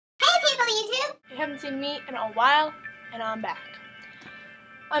Hello YouTube! You haven't seen me in a while, and I'm back.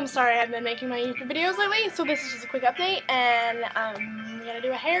 I'm sorry I've been making my YouTube videos lately, so this is just a quick update, and I'm gonna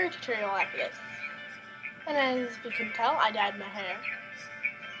do a hair tutorial after this. And as you can tell, I dyed my hair.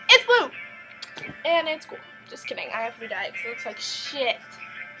 It's blue! And it's cool. Just kidding, I have to re-dye it because it looks like shit.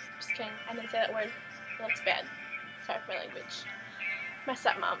 Just kidding, I didn't say that word. It looks bad. Sorry for my language. My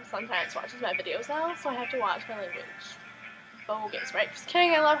stepmom sometimes watches my videos now, so I have to watch my language. Bogus, right? Just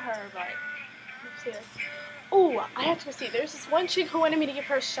kidding, I love her, but let's see this. Oh, I have to go see. There's this one chick who wanted me to give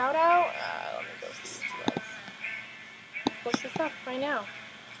her a shout out. Let me go see you guys. Let's look this up right now.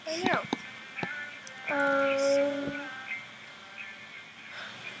 Right now. Let's see.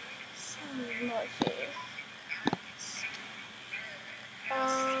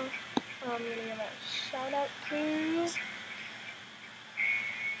 I'm gonna give a shout out to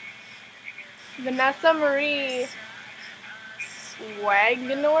Vanessa Marie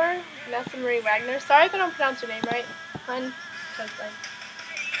Wagner. Vanessa Marie Wagner. Sorry if I don't pronounce your name right, hun, because I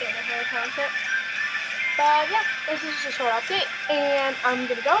don't know how to pronounce it. But yeah, this is just a short update, and I'm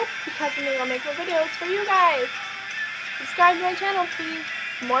gonna go because I'm gonna go make more videos for you guys. Subscribe to my channel, please.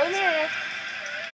 The more the merrier.